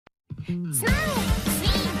7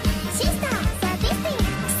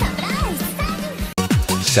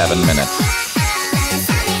 minutes.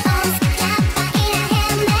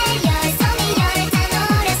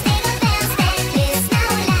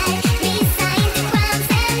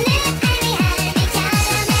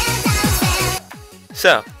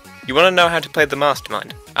 So, you want to know how to play the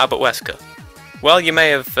Mastermind, Albert Wesker? Well, you may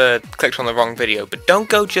have clicked on the wrong video, but don't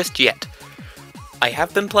go just yet. I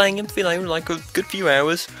have been playing him for like a good few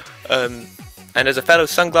hours, and as a fellow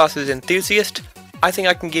sunglasses enthusiast, I think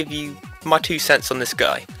I can give you my 2 cents on this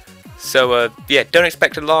guy. So yeah, don't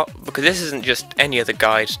expect a lot, because this isn't just any other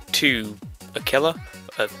guide to a killer,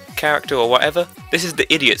 a character or whatever. This is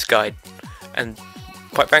the idiot's guide, and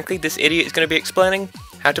quite frankly, this idiot is going to be explaining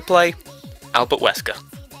how to play Albert Wesker.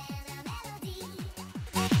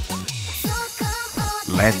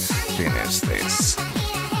 Let's finish this.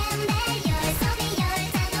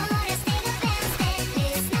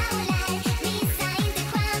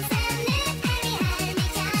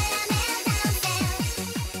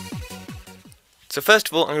 So first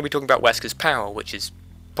of all, I'm going to be talking about Wesker's power, which is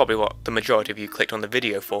probably what the majority of you clicked on the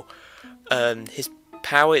video for. His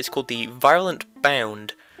power is called the Virulent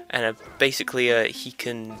Bound, and basically he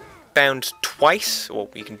can bound twice, or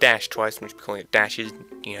you can dash twice. I'm just calling it dashes,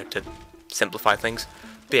 you know, to simplify things.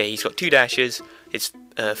 But yeah, he's got 2 dashes. His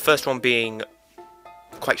first one being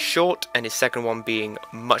quite short, and his second one being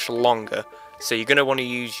much longer. So you're going to want to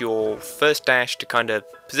use your first dash to kind of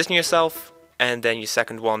position yourself, and then your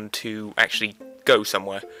second one to actually go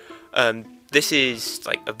somewhere. This is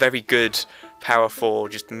like a very good power for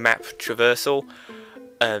just map traversal.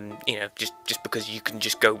 You know, just because you can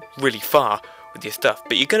just go really far with your stuff,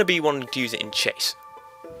 but you're going to be wanting to use it in chase.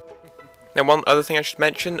 Now, one other thing I should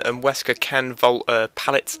mention, Wesker can vault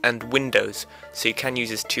pallets and windows, so you can use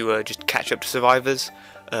this to just catch up to survivors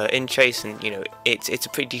in chase, and you know, it's a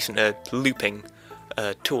pretty decent looping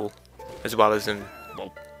tool, as well as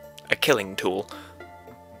well, a killing tool.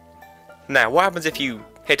 Now, what happens if you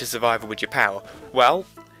hit a survivor with your power? Well,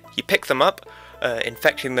 you pick them up,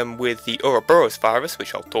 infecting them with the Ouroboros virus,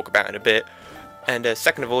 which I'll talk about in a bit, and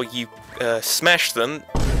second of all, you smash them,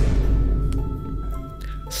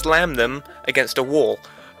 slam them against a wall,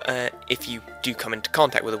 if you do come into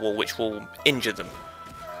contact with a wall, which will injure them.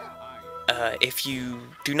 If you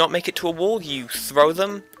do not make it to a wall, you throw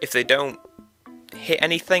them. If they don't hit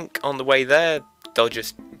anything on the way there,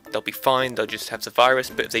 they'll be fine, they'll just have the virus,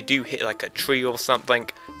 but if they do hit like a tree or something,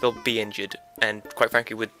 they'll be injured. And quite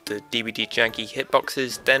frankly, with the DVD janky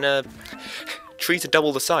hitboxes, then trees are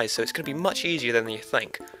double the size, so it's going to be much easier than you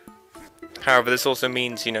think. However, this also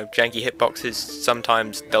means, you know, janky hitboxes,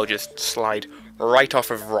 sometimes they'll just slide right off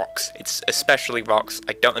of rocks. It's especially rocks.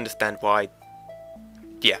 I don't understand why.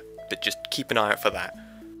 Yeah, but just keep an eye out for that.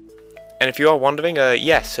 And if you are wondering,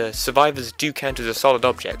 yes, survivors do count as a solid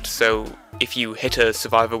object, so if you hit a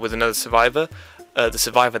survivor with another survivor, the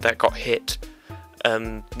survivor that got hit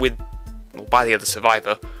by the other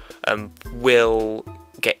survivor will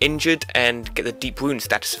get injured and get the deep wound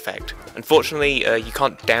status effect. Unfortunately, you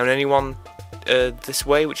can't down anyone this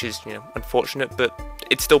way, which is, you know, unfortunate, but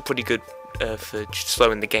it's still pretty good for just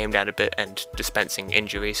slowing the game down a bit and dispensing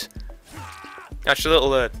injuries. Actually, a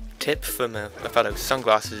little tip from a fellow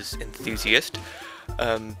sunglasses enthusiast: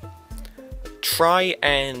 try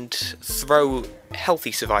and throw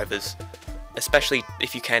healthy survivors, especially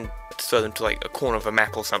if you can throw them to like a corner of a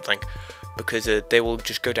map or something, because they will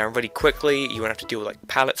just go down really quickly. You won't have to deal with like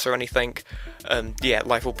pallets or anything. Yeah,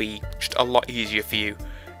 life will be just a lot easier for you.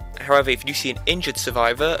 However, if you see an injured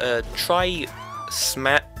survivor, try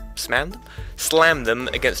slam them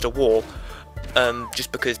against a wall,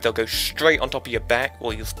 just because they'll go straight on top of your back,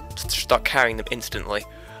 or you'll start carrying them instantly.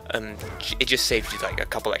 It just saves you like a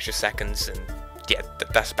couple extra seconds, and yeah,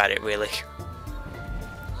 that's about it really.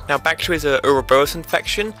 Now back to his Ouroboros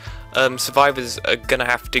infection. Survivors are gonna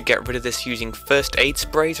have to get rid of this using first aid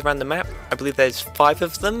sprays around the map. I believe there's 5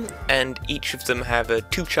 of them, and each of them have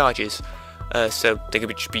 2 charges, so they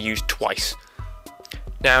could just be used twice.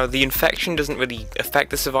 Now, the infection doesn't really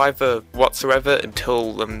affect the survivor whatsoever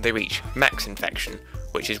until they reach max infection,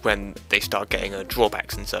 which is when they start getting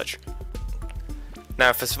drawbacks and such. Now,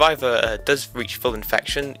 if a survivor does reach full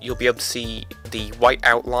infection, you'll be able to see the white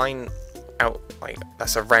outline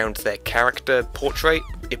that's around their character portrait.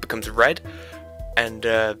 It becomes red, and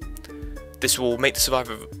this will make the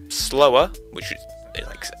survivor slower, which is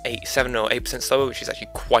like 7 or 8% slower, which is actually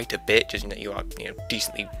quite a bit, just you are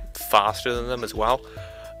decently faster than them as well.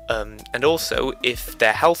 And also, if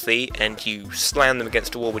they're healthy and you slam them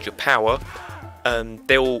against a wall with your power,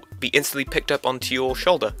 they will be instantly picked up onto your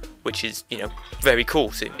shoulder, which is very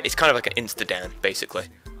cool. So it's kind of like an insta-down, basically.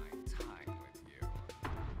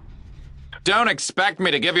 Don't expect me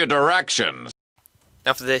to give you directions.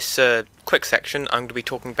 Now for this quick section, I'm going to be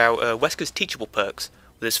talking about Wesker's teachable perks,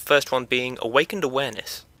 with this first one being Awakened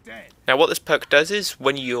Awareness. Now what this perk does is,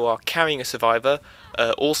 when you are carrying a survivor,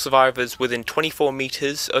 all survivors within 24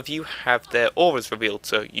 meters of you have their auras revealed,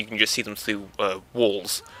 so you can just see them through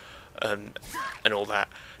walls and all that.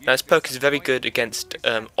 Now this perk is very good against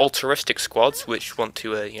altruistic squads, which want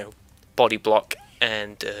to body block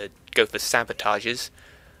and go for sabotages,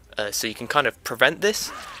 so you can kind of prevent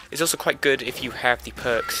this. It's also quite good if you have the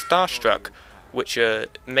perk Starstruck, which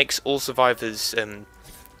makes all survivors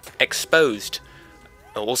exposed.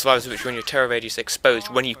 All survivors which are in your terror radius exposed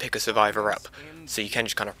when you pick a survivor up. So you can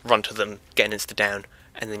just kind of run to them, get an insta down,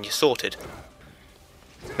 and then you're sorted.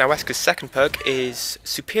 Now Wesker's second perk is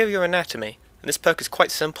Superior Anatomy. And this perk is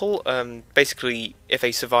quite simple. Basically, if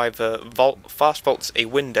a survivor fast vaults a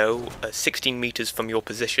window 16 meters from your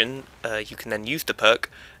position, you can then use the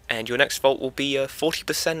perk, and your next vault will be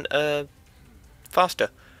 40% faster.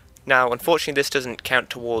 Now, unfortunately, this doesn't count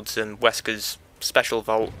towards Wesker's special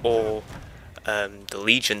vault or the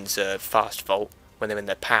Legion's fast vault when they're in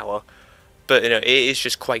their power, but it is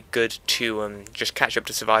just quite good to just catch up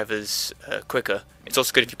to survivors quicker. It's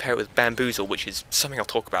also good if you pair it with Bamboozle, which is something I'll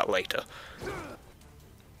talk about later.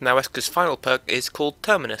 Now Wesker's final perk is called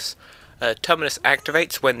Terminus. Terminus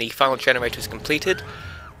activates when the final generator is completed,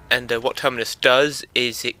 and what Terminus does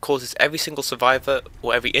is it causes every single survivor,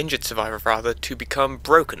 or every injured survivor rather, to become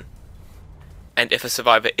broken. And if a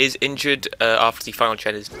survivor is injured after the final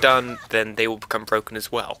gen is done, then they will become broken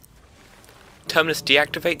as well. Terminus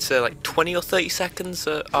deactivates like 20 or 30 seconds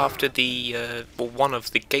after the one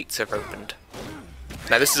of the gates are opened.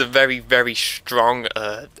 Now this is a very, very strong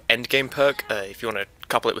endgame perk if you want to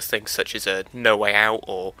couple it with things such as No Way Out,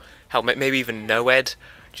 or hell, maybe even No-Ed,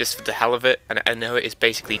 just for the hell of it. And I know it is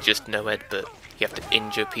basically just No-Ed, but you have to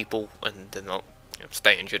injure people and then they'll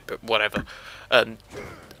stay injured, but whatever.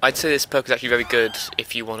 I'd say this perk is actually very good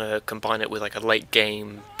if you want to combine it with like a late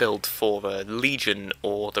game build for Legion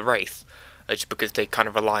or the Wraith, just because they kind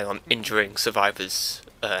of rely on injuring survivors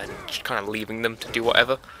and just kind of leaving them to do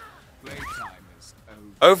whatever.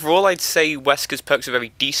 Overall, I'd say Wesker's perks are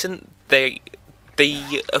very decent. They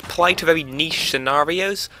apply to very niche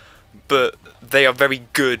scenarios, but they are very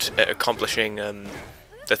good at accomplishing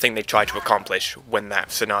the thing they try to accomplish when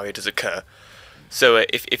that scenario does occur. So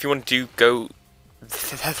if you want to go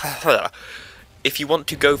if you want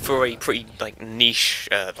to go for a pretty like niche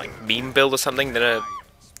like meme build or something, then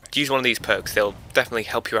use one of these perks. They'll definitely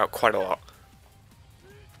help you out quite a lot.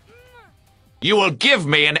 You will give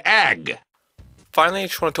me an egg! Finally, I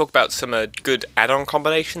just want to talk about some good add-on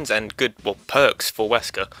combinations and good perks for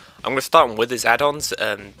Wesker. I'm going to start with his add-ons.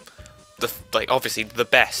 Obviously the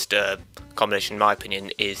best combination in my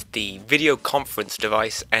opinion is the video conference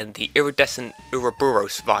device and the iridescent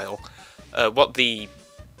Ouroboros vial. What the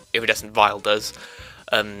iridescent vial does,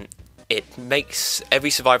 it makes every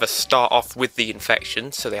survivor start off with the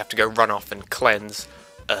infection, so they have to go run off and cleanse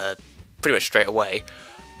pretty much straight away.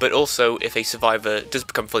 But also, if a survivor does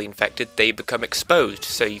become fully infected, they become exposed,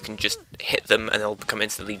 so you can just hit them and they'll become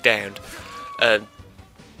instantly downed.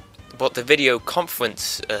 What the video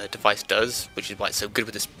conference device does, which is why it's so good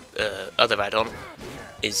with this other add-on,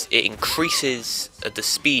 is it increases the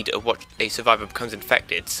speed at what a survivor becomes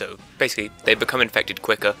infected. So basically, they become infected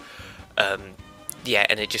quicker. Yeah,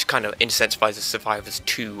 and it just kind of incentivizes survivors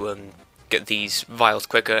to get these vials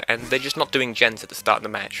quicker, and they're just not doing gens at the start of the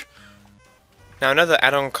match. Now another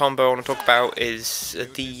add-on combo I want to talk about is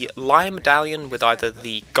the Lion Medallion with either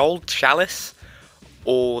the Gold Chalice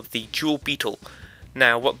or the Jewel Beetle.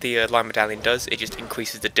 Now what the Lion Medallion does, it just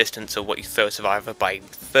increases the distance of what you throw a survivor by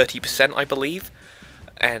 30%, I believe.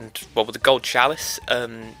 And well, with the Gold Chalice,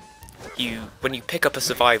 when you pick up a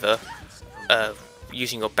survivor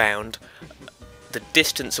using your bound, the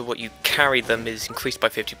distance of what you carry them is increased by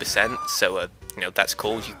 50%, so that's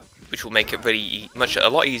cool, which will make it really a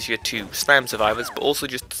lot easier to slam survivors, but also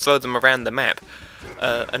just throw them around the map.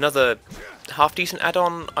 Another half-decent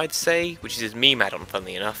add-on, I'd say, which is his meme add-on,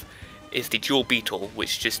 funnily enough, is the Jewel Beetle,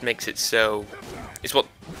 which just makes it so... it's what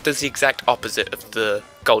does the exact opposite of the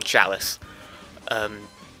Gold Chalice.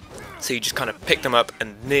 So you just kind of pick them up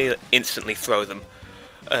and near instantly throw them.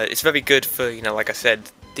 It's very good for, like I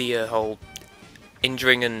said, the whole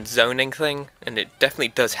injuring and zoning thing, and it definitely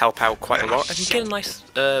does help out quite a lot, and you get a nice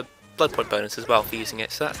blood point bonus as well for using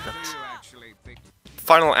it, so that's nice.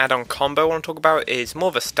 Final add-on combo I want to talk about is more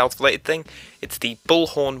of a stealth related thing. It's the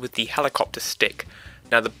Bullhorn with the Helicopter Stick.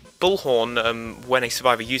 Now the Bullhorn, when a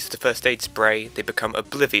survivor uses the first aid spray, they become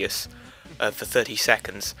oblivious for 30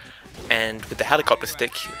 seconds, and with the Helicopter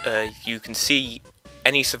Stick you can see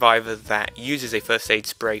any survivor that uses a first aid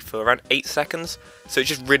spray for around 8 seconds, so it's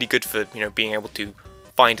just really good for, being able to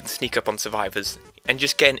find and sneak up on survivors and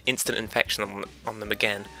just get an instant infection on them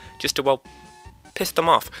again, just to, well, piss them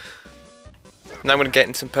off. Now I'm going to get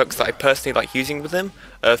into some perks that I personally like using with him.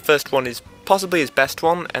 First one is possibly his best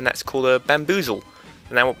one, and that's called Bamboozle.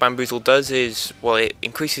 Now what Bamboozle does is, well, it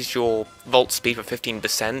increases your vault speed for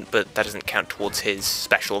 15%, but that doesn't count towards his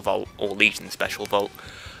special vault or Legion special vault.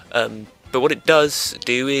 But what it does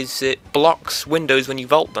do is it blocks windows when you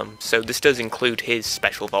vault them, so this does include his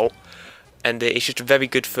special vault, and it's just very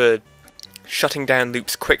good for shutting down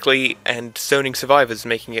loops quickly and zoning survivors,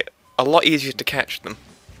 making it a lot easier to catch them.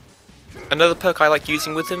 Another perk I like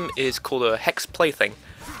using with him is called a Hex Plaything.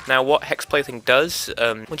 Now what Hex Plaything does,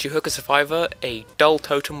 once you hook a survivor, a dull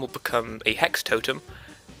totem will become a Hex totem,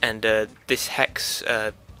 and this Hex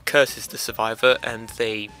curses the survivor and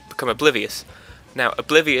they become oblivious. Now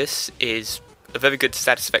Oblivious is a very good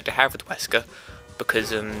status effect to have with Wesker,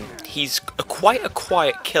 because he's quite a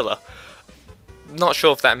quiet killer. Not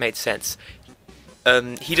sure if that made sense.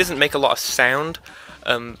 He doesn't make a lot of sound.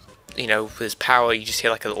 With his power you just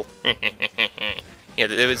hear like a little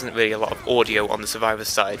there isn't really a lot of audio on the survivor's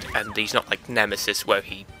side, and he's not like Nemesis where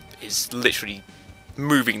he is literally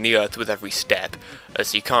moving the earth with every step,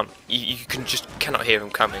 so you cannot hear him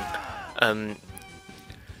coming.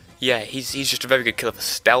 He's just a very good killer for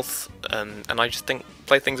stealth, and I just think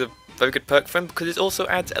Plaything's a very good perk for him because it also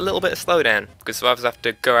adds a little bit of slowdown, because survivors have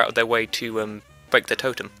to go out of their way to break their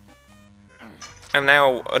totem. And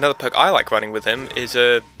now another perk I like running with him is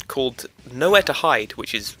called Nowhere to Hide,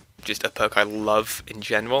 which is just a perk I love in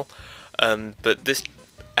general. But this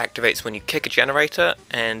activates when you kick a generator,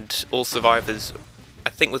 and all survivors, I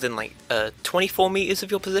think within like 24 meters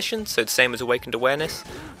of your position, so the same as Awakened Awareness,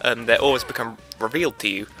 they always become revealed to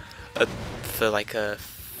you for like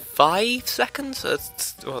 5 seconds,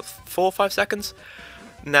 4 or 5 seconds.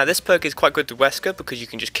 Now this perk is quite good to Wesker because you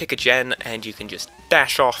can just kick a gen and you can just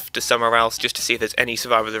dash off to somewhere else just to see if there's any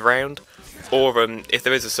survivors around, or if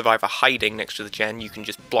there is a survivor hiding next to the gen, you can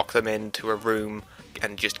just block them into a room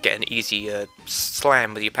and just get an easy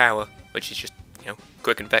slam with your power, which is just,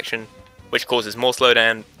 quick infection, which causes more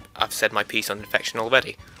slowdown. I've said my piece on infection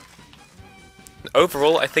already.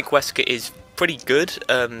 Overall, I think Wesker is pretty good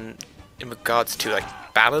in regards to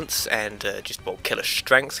like balance and killer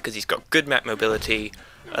strength, because he's got good map mobility,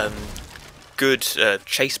 good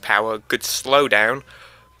chase power, good slowdown,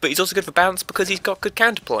 but he's also good for balance because he's got good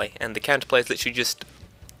counterplay, and the counterplay is literally just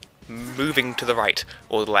moving to the right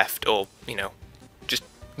or the left, or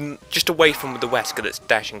just away from the Wesker that's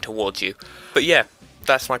dashing towards you. But yeah,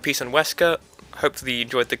 that's my piece on Wesker. Hopefully you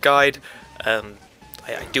enjoyed the guide. I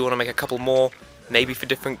do want to make a couple more, maybe for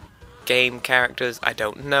different game characters, I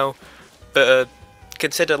don't know, but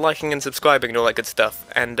consider liking and subscribing and all that good stuff,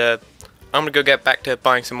 and I'm gonna go get back to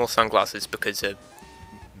buying some more sunglasses because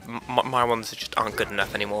my ones just aren't good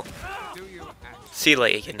enough anymore. See you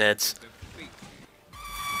later, you nerds.